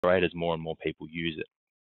as more and more people use it.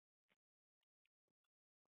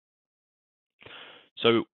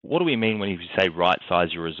 So what do we mean when we say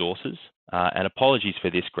right-size your resources? And apologies for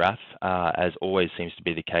this graph, as always seems to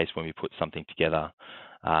be the case when we put something together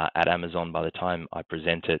at Amazon. By the time I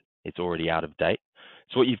present it, it's already out of date.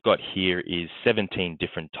 So what you've got here is 17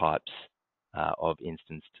 different types of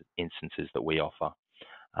instances that we offer,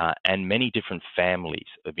 and many different families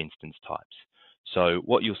of instance types. So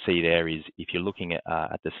what you'll see there is, if you're looking at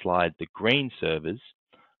the slide, the green servers,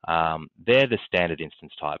 they're the standard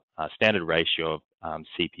instance type, standard ratio of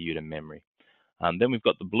CPU to memory. Then we've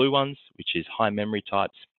got the blue ones, which is high memory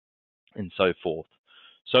types, and so forth.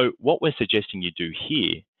 So what we're suggesting you do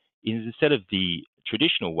here is, instead of the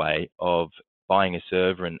traditional way of buying a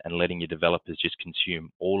server and letting your developers just consume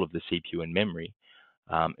all of the CPU and memory,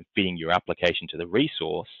 and fitting your application to the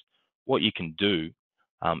resource, what you can do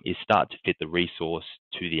is start to fit the resource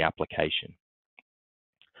to the application.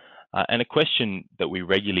 And a question that we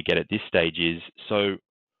regularly get at this stage is, so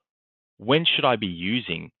when should I be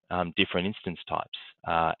using different instance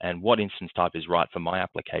types, and what instance type is right for my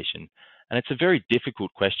application? And it's a very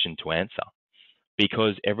difficult question to answer,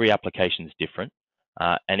 because every application is different,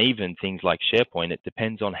 and even things like SharePoint, it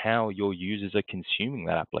depends on how your users are consuming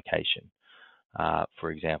that application,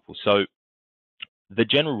 for example. So the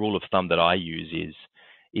general rule of thumb that I use is,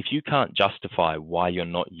 if you can't justify why you're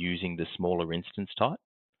not using the smaller instance type,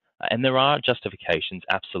 and there are justifications,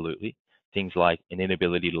 absolutely, things like an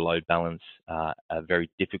inability to load balance, a very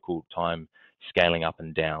difficult time scaling up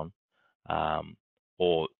and down,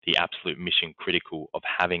 or the absolute mission critical of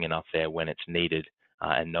having enough there when it's needed,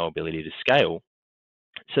 and no ability to scale.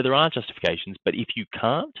 So there are justifications, but if you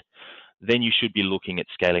can't, then you should be looking at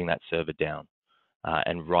scaling that server down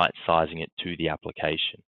and right-sizing it to the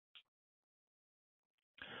application.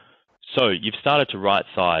 So you've started to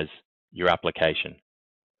right-size your application,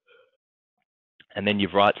 and then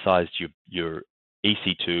you've right-sized your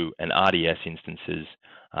EC2 and RDS instances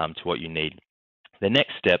to what you need. The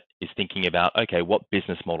next step is thinking about, okay, what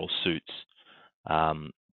business model suits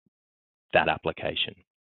that application.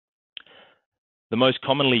 The most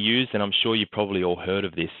commonly used, and I'm sure you've probably all heard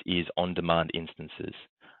of this, is on-demand instances.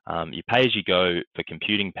 You pay as you go for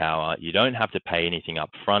computing power. You don't have to pay anything up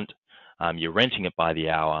front. You're renting it by the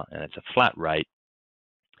hour, and it's a flat rate.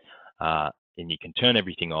 And you can turn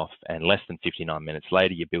everything off, and less than 59 minutes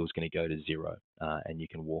later, your bill's going to go to zero, and you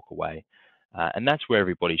can walk away. And that's where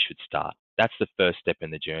everybody should start. That's the first step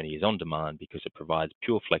in the journey, is on demand, because it provides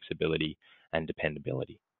pure flexibility and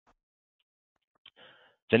dependability.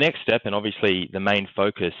 The next step, and obviously the main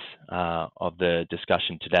focus of the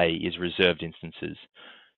discussion today, is reserved instances.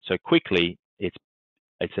 So quickly,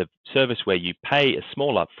 it's a service where you pay a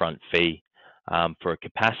small upfront fee for a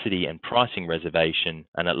capacity and pricing reservation,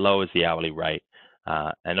 and it lowers the hourly rate.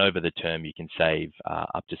 And over the term, you can save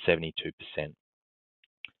up to 72%.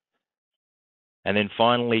 And then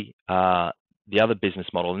finally, the other business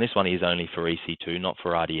model, and this one is only for EC2, not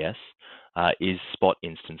for RDS, is spot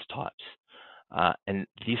instance types. And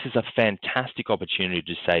this is a fantastic opportunity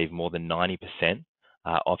to save more than 90%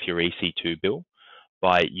 off your EC2 bill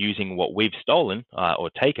by using what we've stolen or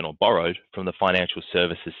taken or borrowed from the financial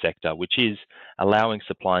services sector, which is allowing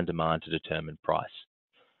supply and demand to determine price.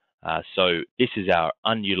 So this is our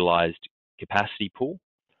unutilized capacity pool,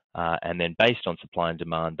 and then based on supply and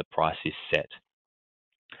demand, the price is set.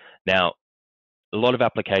 Now, a lot of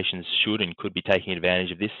applications should and could be taking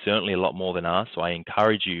advantage of this, certainly a lot more than us. So I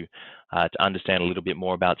encourage you to understand a little bit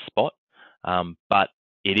more about spot, but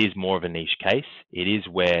it is more of a niche case. It is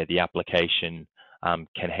where the application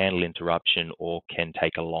can handle interruption or can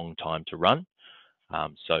take a long time to run.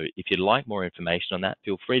 So if you'd like more information on that,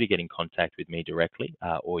 feel free to get in contact with me directly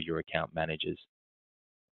or your account managers.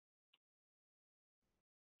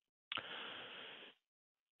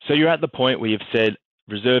 So you're at the point where you've said,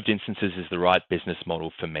 reserved instances is the right business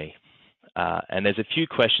model for me. And there's a few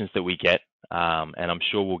questions that we get, and I'm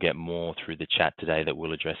sure we'll get more through the chat today that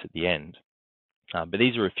we'll address at the end. But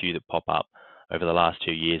these are a few that pop up over the last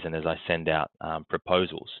 2 years, and as I send out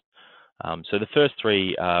proposals. So the first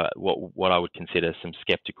three, what I would consider some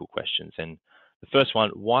skeptical questions. And the first one,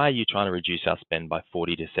 why are you trying to reduce our spend by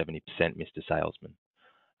 40 to 70%, Mr. Salesman?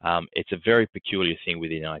 It's a very peculiar thing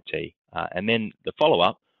within IT. And then the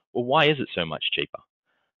follow-up, well, why is it so much cheaper?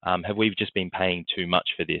 Have we just been paying too much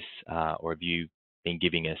for this, or have you been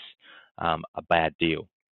giving us a bad deal?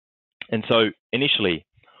 And so initially,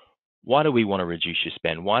 why do we want to reduce your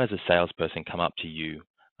spend? Why does a salesperson come up to you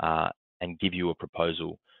and give you a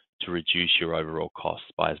proposal to reduce your overall costs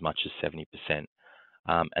by as much as 70%?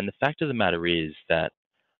 And the fact of the matter is that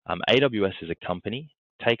AWS as a company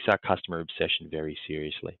takes our customer obsession very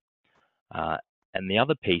seriously. And the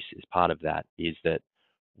other piece as part of that is that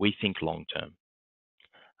we think long-term.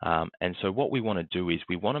 And so what we want to do is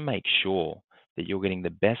we want to make sure that you're getting the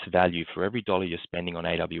best value for every dollar you're spending on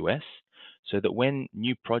AWS, so that when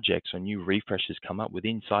new projects or new refreshes come up with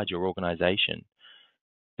inside your organization,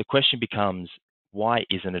 the question becomes, why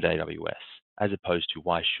isn't it AWS? As opposed to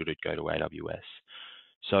why should it go to AWS?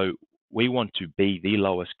 So we want to be the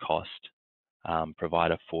lowest cost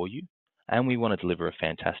provider for you, and we want to deliver a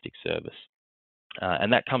fantastic service.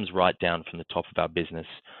 And that comes right down from the top of our business,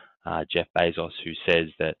 Jeff Bezos, who says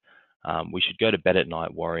that we should go to bed at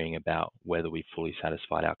night worrying about whether we fully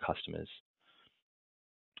satisfied our customers.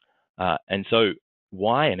 And so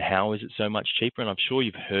why and how is it so much cheaper? And I'm sure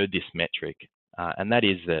you've heard this metric, and that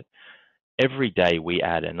is that every day we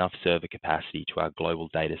add enough server capacity to our global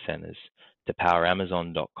data centers to power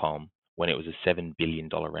Amazon.com when it was a $7 billion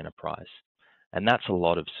enterprise. And that's a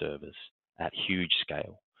lot of servers at huge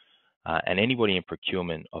scale. And anybody in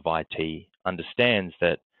procurement of IT understands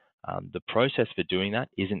that the process for doing that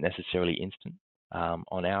isn't necessarily instant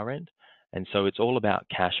on our end. And so it's all about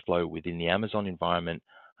cash flow within the Amazon environment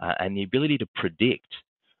and the ability to predict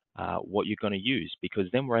what you're going to use, because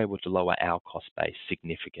then we're able to lower our cost base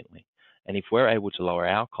significantly. And if we're able to lower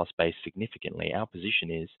our cost base significantly, our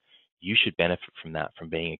position is you should benefit from that, from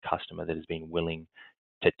being a customer that has been willing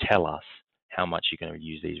to tell us how much you're going to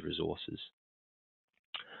use these resources.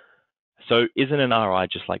 So isn't an ROI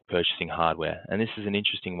just like purchasing hardware? And this is an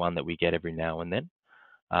interesting one that we get every now and then.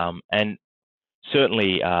 And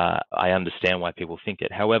certainly I understand why people think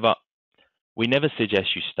it. However, we never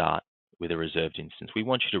suggest you start with a reserved instance. We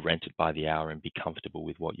want you to rent it by the hour and be comfortable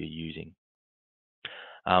with what you're using.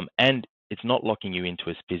 And it's not locking you into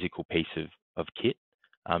a physical piece of kit.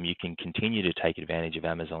 You can continue to take advantage of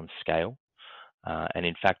Amazon's scale. And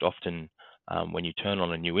in fact, often when you turn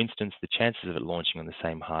on a new instance, the chances of it launching on the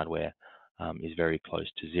same hardware is very close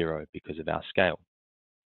to zero because of our scale.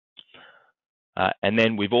 And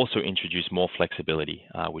then we've also introduced more flexibility,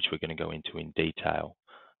 which we're going to go into in detail,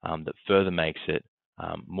 that further makes it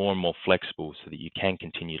more and more flexible so that you can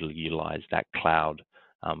continue to utilize that cloud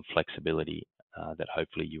flexibility that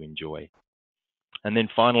hopefully you enjoy. And then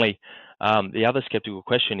finally, the other skeptical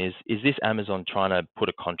question is this Amazon trying to put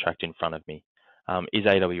a contract in front of me? Is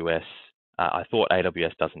AWS, I thought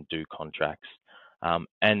AWS doesn't do contracts,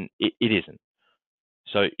 and it isn't.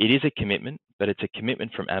 So it is a commitment, but it's a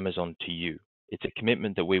commitment from Amazon to you. It's a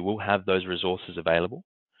commitment that we will have those resources available,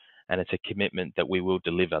 and it's a commitment that we will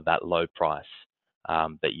deliver that low price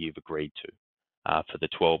that you've agreed to for the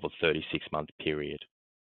 12 or 36-month period.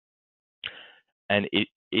 And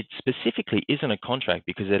it specifically isn't a contract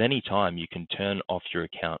because at any time you can turn off your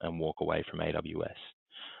account and walk away from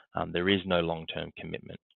AWS. There is no long-term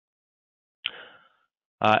commitment.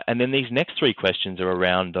 And then these next three questions are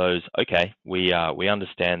around those, okay, we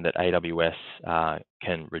understand that AWS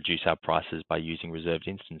can reduce our prices by using reserved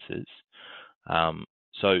instances.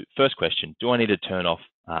 So first question, do I need to turn off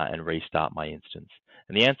and restart my instance?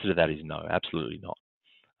 And the answer to that is no, absolutely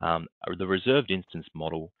not. The reserved instance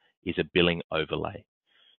model is a billing overlay.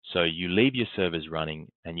 So you leave your servers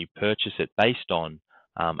running and you purchase it based on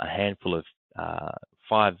a handful of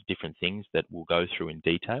 5 different things that we'll go through in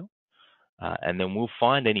detail. And then we'll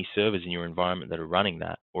find any servers in your environment that are running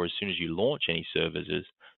that, or as soon as you launch any servers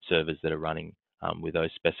that are running with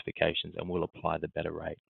those specifications, and we'll apply the better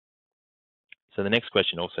rate. So the next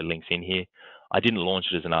question also links in here. I didn't launch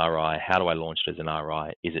it as an RI. How do I launch it as an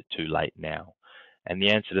RI? Is it too late now? And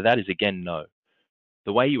the answer to that is, again, no.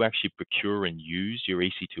 The way you actually procure and use your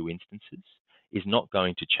EC2 instances is not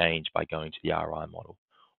going to change by going to the RI model.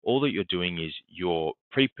 All that you're doing is you're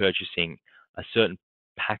pre-purchasing a certain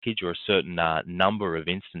package or a certain number of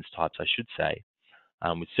instance types, I should say,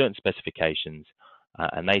 with certain specifications,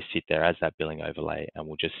 and they sit there as that billing overlay, and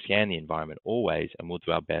we'll just scan the environment always, and we'll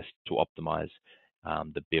do our best to optimize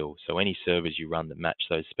the bill. So any servers you run that match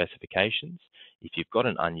those specifications, if you've got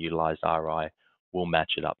an unutilized RI, we'll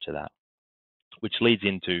match it up to that. Which leads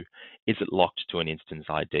into, is it locked to an instance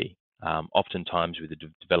ID? Oftentimes with the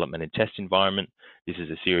development and test environment, this is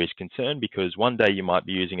a serious concern because one day you might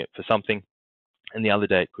be using it for something, and the other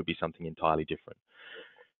day it could be something entirely different.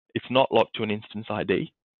 It's not locked to an instance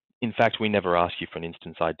ID. In fact, we never ask you for an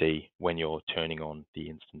instance ID when you're turning on the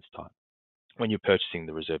instance type, when you're purchasing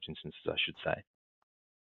the reserved instances, I should say.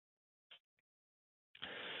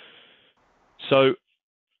 So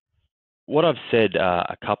what I've said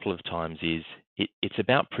a couple of times is it's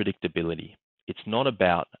about predictability. It's not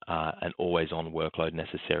about an always-on workload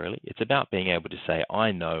necessarily. It's about being able to say,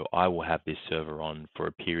 I know I will have this server on for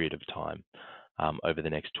a period of time over the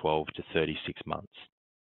next 12 to 36 months.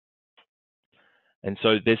 And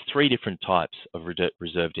so there's 3 different types of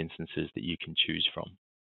reserved instances that you can choose from.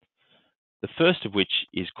 The first of which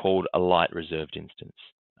is called a light reserved instance.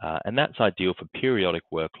 And that's ideal for periodic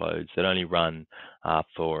workloads that only run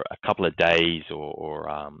for a couple of days or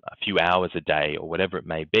a few hours a day or whatever it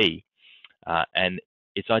may be. And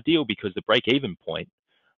it's ideal because the break-even point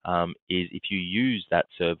is if you use that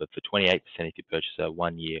server for 28% if you purchase a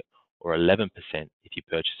 1-year or 11% if you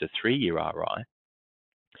purchase a 3-year RI,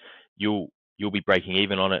 you'll be breaking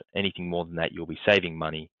even on it. Anything more than that, you'll be saving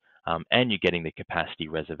money, and you're getting the capacity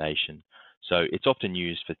reservation. So it's often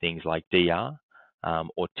used for things like DR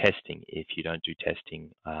or testing if you don't do testing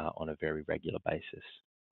on a very regular basis.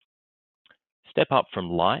 Step up from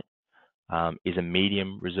light is a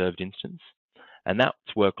medium reserved instance, and that's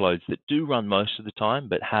workloads that do run most of the time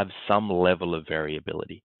but have some level of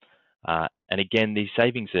variability. And again, these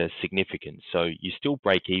savings are significant. So you still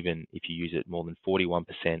break even if you use it more than 41%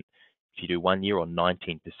 if you do 1 year, or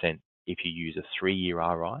 19% if you use a 3-year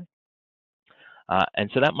RI.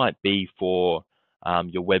 And so that might be for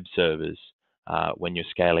your web servers when you're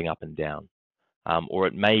scaling up and down. Or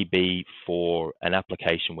it may be for an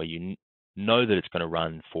application where you know that it's going to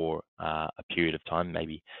run for a period of time,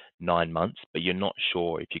 maybe 9 months, but you're not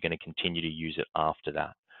sure if you're going to continue to use it after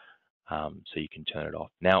that. So you can turn it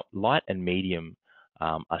off. Now, light and medium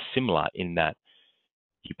are similar in that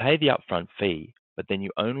you pay the upfront fee, but then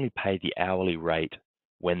you only pay the hourly rate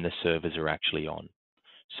when the servers are actually on.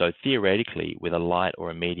 So theoretically, with a light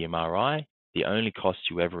or a medium RI, the only cost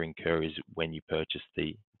you ever incur is when you purchase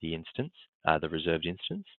the instance, the reserved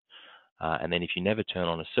instance. And then if you never turn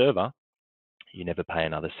on a server, you never pay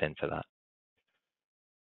another cent for that.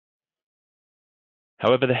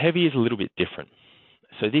 However, the heavy is a little bit different.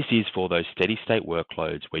 So this is for those steady state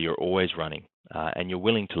workloads where you're always running and you're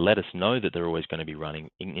willing to let us know that they're always going to be running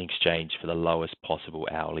in exchange for the lowest possible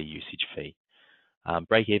hourly usage fee.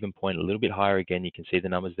 Break-even point a little bit higher again. You can see the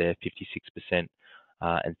numbers there, 56%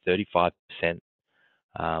 and 35%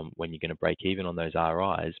 when you're going to break even on those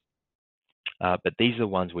RIs. But these are the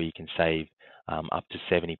ones where you can save up to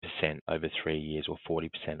 70% over 3 years or 40%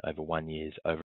 over 1 year over